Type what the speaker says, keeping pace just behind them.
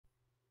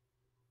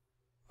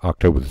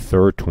October the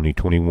 3rd,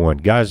 2021.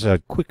 Guys, a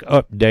quick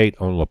update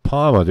on La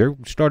Palma. They're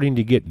starting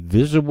to get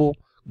visible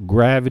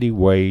gravity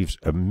waves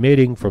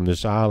emitting from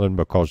this island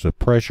because the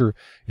pressure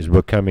is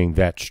becoming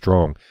that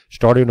strong.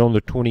 Starting on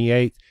the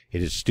 28th,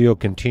 it is still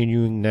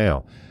continuing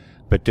now.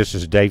 But this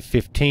is day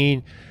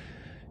 15.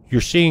 You're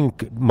seeing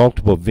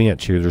multiple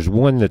vents here. There's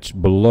one that's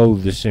below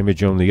this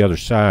image on the other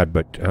side,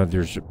 but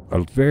there's a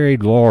very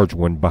large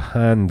one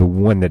behind the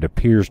one that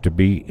appears to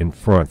be in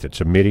front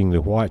that's emitting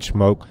the white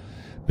smoke.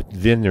 But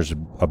then there's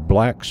a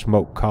black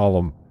smoke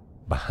column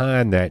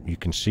behind that. You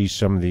can see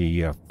some of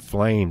the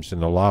flames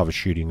and the lava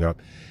shooting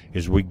up.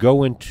 As we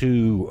go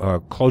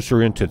into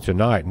closer into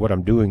tonight, and what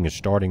I'm doing is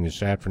starting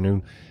this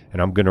afternoon,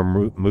 and I'm going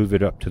to move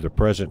it up to the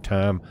present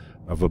time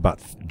of about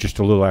just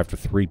a little after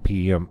 3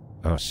 p.m.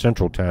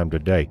 Central Time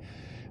today.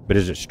 But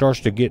as it starts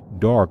to get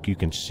dark, you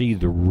can see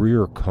the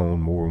rear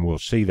cone more, and we'll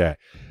see that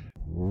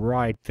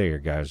right there,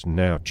 guys.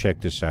 Now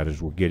check this out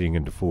as we're getting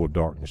into full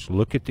darkness.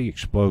 Look at the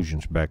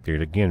explosions back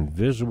there. Again,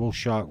 visible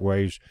shock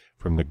waves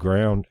from the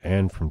ground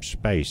and from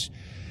space.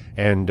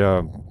 And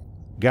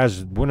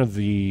guys, one of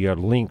the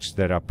links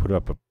that I put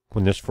up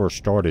when this first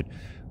started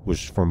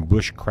was from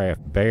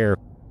Bushcraft Bear.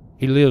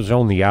 He lives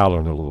on the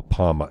island of La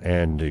Palma,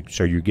 and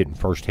so you're getting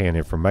first-hand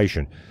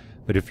information.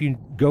 But if you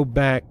go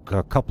back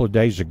a couple of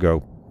days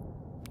ago,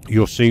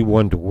 you'll see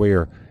one to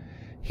where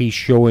he's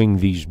showing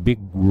these big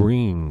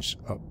rings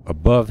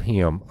above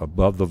him,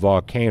 above the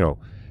volcano,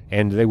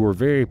 and they were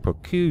very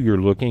peculiar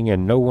looking,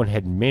 and no one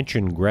had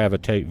mentioned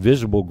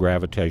visible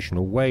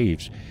gravitational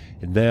waves.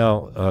 And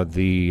now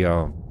the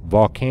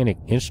Volcanic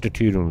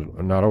Institute,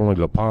 not only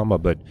La Palma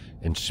but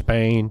in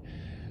Spain,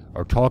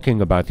 are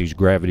talking about these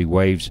gravity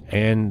waves,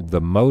 and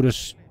the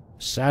MODIS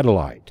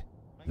satellite,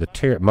 the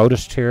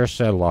MODIS Terra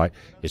satellite,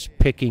 is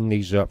picking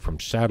these up from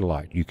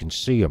satellite. You can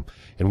see them,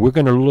 and we're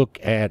going to look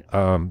at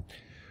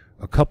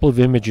a couple of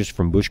images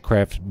from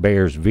Bushcraft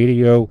Bear's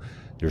video.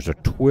 There's a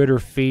Twitter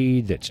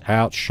feed that's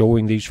out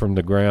showing these from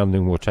the ground.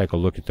 Then we'll take a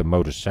look at the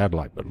MODIS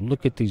satellite. But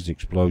look at these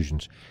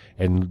explosions.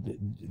 And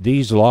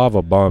these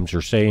lava bombs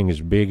are saying as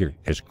big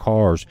as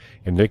cars,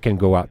 and they can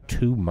go out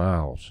 2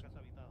 miles.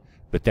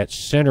 But that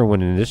center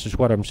one, and this is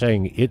what I'm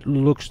saying, it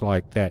looks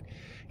like that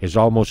has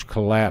almost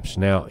collapsed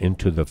now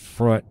into the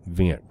front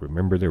vent.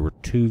 Remember, there were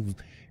two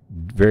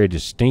very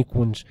distinct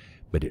ones.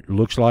 But it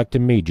looks like to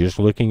me, just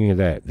looking at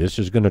that, this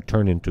is going to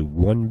turn into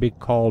one big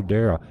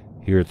caldera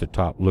here at the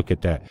top. Look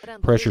at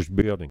that. Pressure's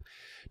building.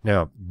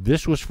 Now,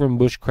 this was from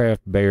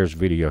Bushcraft Bear's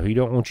video.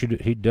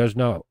 He does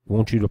not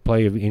want you to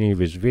play any of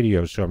his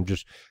videos, so I'm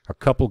just a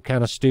couple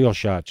kind of still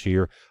shots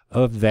here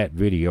of that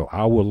video.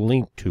 I will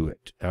link to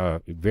it.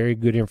 Very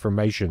good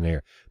information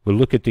there. But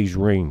look at these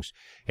rings.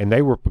 And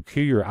they were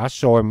peculiar. I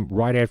saw him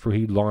right after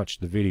he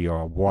launched the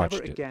video. I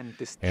watched it.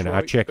 And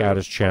I check out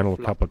his channel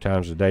a couple of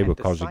times a day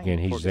because, again,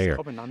 he's there.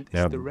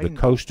 Now, the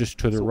coast is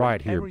to the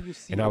right here.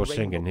 And I was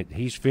thinking,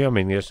 he's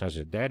filming this. I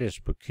said, that is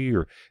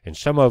peculiar. And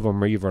some of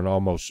them are even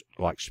almost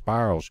like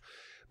spirals.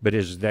 But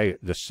as the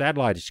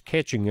satellite is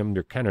catching them,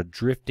 they're kind of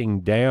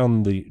drifting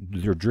down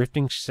they're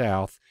drifting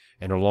south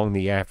and along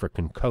the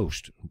African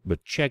coast.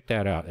 But check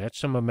that out. That's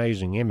some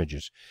amazing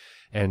images.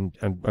 And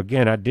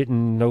again, I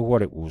didn't know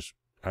what it was.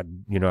 I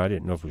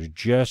didn't know if it was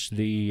just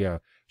the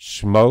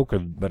smoke,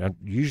 but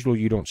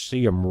usually you don't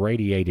see them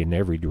radiate in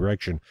every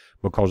direction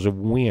because of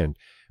wind.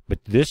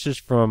 But this is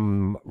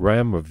from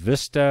Rama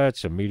Vista.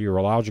 It's a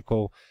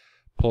meteorological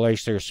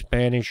place there,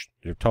 Spanish.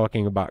 They're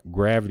talking about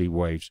gravity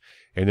waves,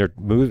 and they're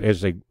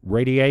as they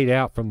radiate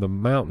out from the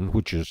mountain,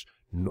 which is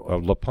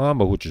La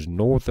Palma, which is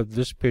north of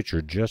this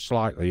picture, just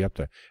slightly up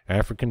the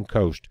African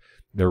coast.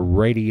 They're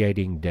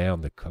radiating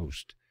down the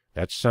coast.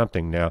 That's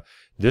something. Now,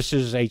 this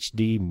is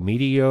HD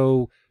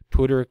Meteo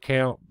Twitter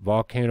account,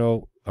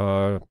 Volcano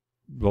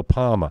La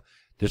Palma.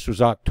 This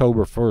was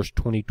October 1st,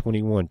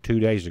 2021, 2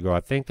 days ago. I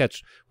think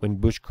that's when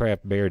Bushcraft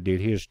Bear did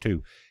his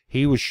too.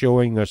 He was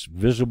showing us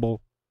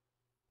visible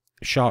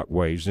shock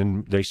waves,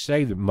 and they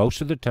say that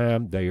most of the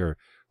time they are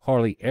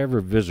hardly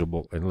ever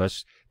visible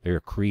unless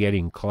they're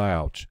creating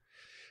clouds.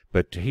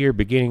 But here,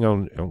 beginning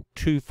on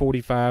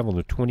 2:45 on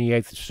the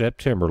 28th of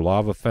September,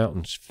 lava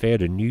fountains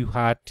fed a new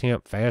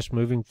high-temp,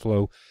 fast-moving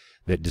flow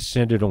that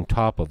descended on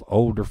top of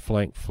older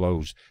flank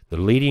flows. The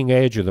leading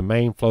edge of the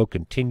main flow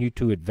continued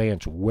to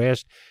advance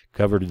west,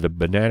 covered the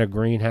banana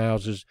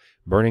greenhouses,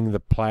 burning the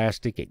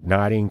plastic,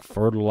 igniting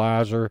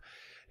fertilizer,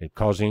 and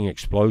causing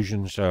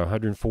explosions.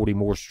 140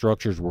 more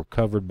structures were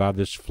covered by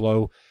this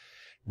flow.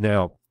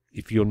 Now,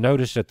 if you'll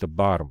notice at the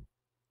bottom,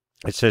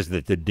 it says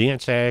that the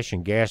dense ash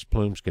and gas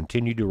plumes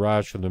continue to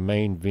rise from the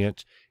main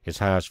vents as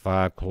high as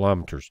 5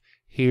 kilometers.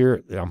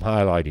 Here, I'm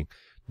highlighting,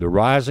 the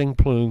rising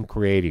plume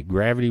created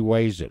gravity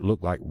waves that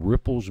look like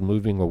ripples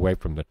moving away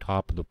from the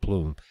top of the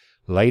plume.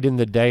 Late in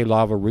the day,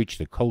 lava reached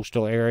the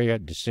coastal area,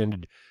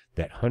 descended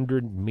that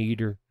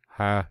 100-meter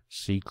high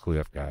sea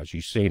cliff, guys.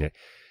 You've seen it.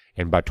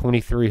 And by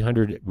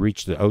 2300, it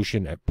reached the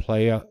ocean at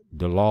Playa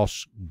de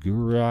los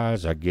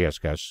Gurres, I guess,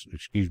 guys,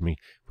 excuse me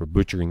for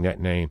butchering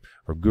that name,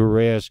 or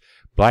Gurres.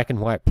 Black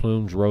and white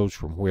plumes rose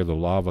from where the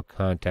lava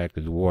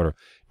contacted the water.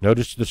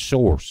 Notice the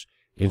source.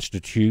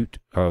 Institute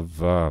of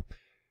the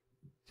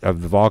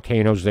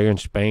volcanoes there in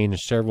Spain, and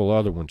several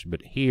other ones.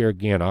 But here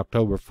again,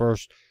 October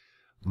 1st,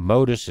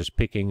 MODIS is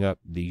picking up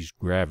these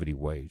gravity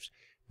waves.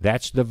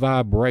 That's the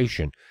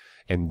vibration,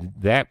 and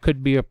that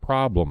could be a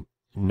problem.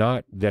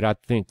 Not that I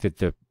think that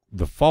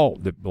the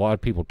fault that a lot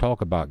of people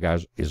talk about,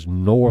 guys, is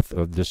north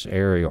of this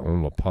area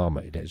on La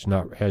Palma. It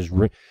has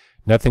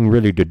nothing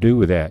really to do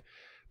with that.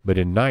 But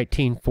in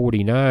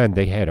 1949,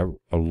 they had a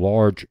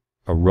large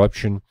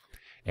eruption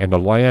and a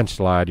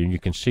landslide, and you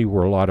can see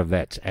where a lot of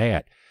that's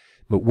at.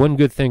 But one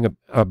good thing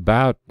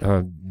about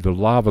the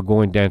lava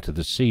going down to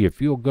the sea,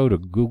 if you'll go to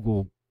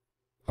Google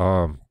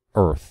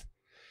Earth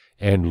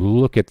and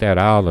look at that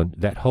island,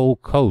 that whole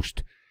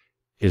coast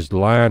is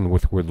lined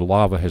with where the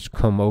lava has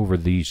come over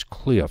these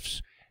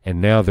cliffs, and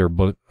now there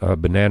are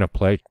banana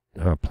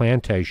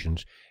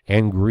plantations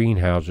and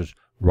greenhouses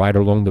right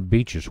along the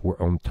beaches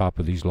on top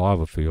of these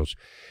lava fields.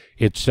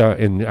 It's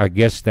and I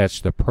guess that's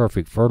the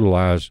perfect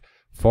fertilizer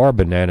for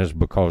bananas,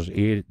 because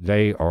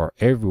they are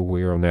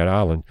everywhere on that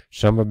island.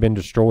 Some have been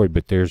destroyed,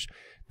 but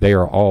they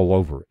are all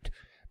over it.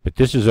 But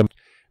this is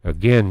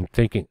again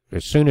thinking.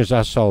 As soon as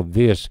I saw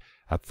this,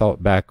 I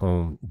thought back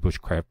on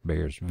Bushcraft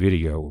Bear's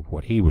video of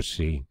what he was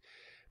seeing.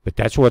 But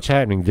that's what's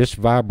happening. This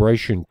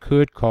vibration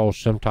could cause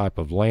some type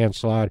of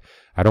landslide.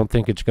 I don't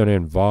think it's going to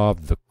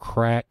involve the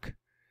crack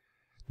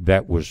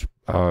that was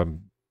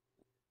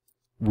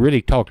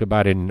really talked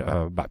about in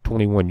about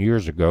 21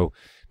 years ago.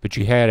 But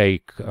you had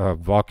a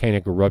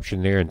volcanic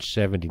eruption there in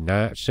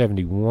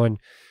 71,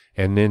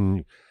 and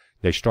then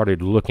they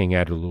started looking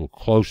at it a little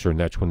closer, and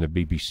that's when the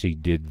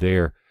BBC did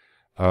their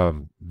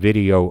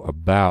video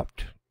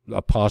about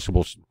a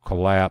possible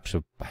collapse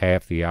of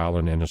half the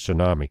island and a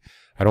tsunami.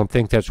 I don't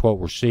think that's what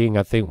we're seeing.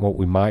 I think what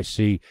we might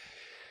see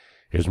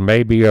is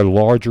maybe a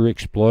larger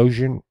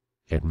explosion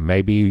and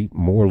maybe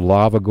more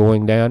lava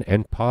going down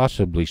and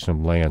possibly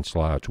some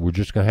landslides. We're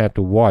just going to have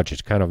to watch.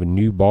 It's kind of a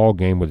new ball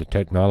game with the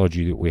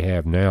technology that we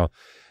have now.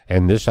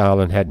 And this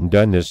island hadn't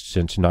done this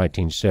since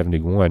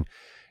 1971.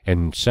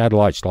 And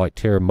satellites like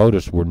Terra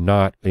MODIS were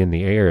not in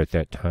the air at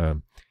that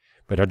time.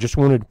 But I just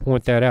wanted to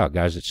point that out,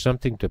 guys. It's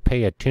something to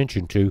pay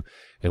attention to.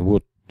 And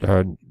we'll,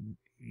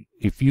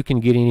 if you can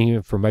get any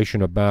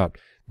information about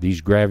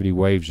these gravity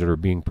waves that are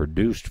being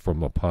produced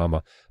from La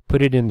Palma,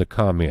 put it in the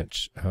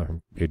comments.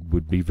 It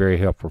would be very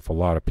helpful for a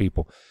lot of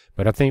people.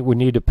 But I think we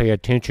need to pay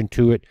attention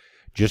to it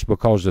just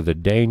because of the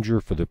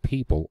danger for the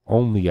people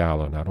on the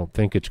island. I don't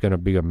think it's going to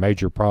be a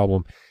major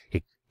problem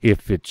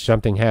if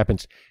something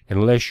happens,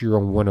 unless you're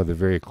on one of the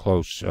very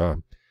close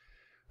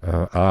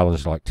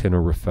islands like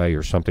Tenerife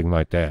or something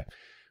like that.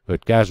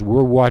 But guys,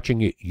 we're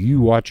watching it.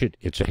 You watch it.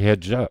 It's a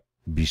heads up.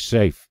 Be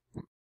safe.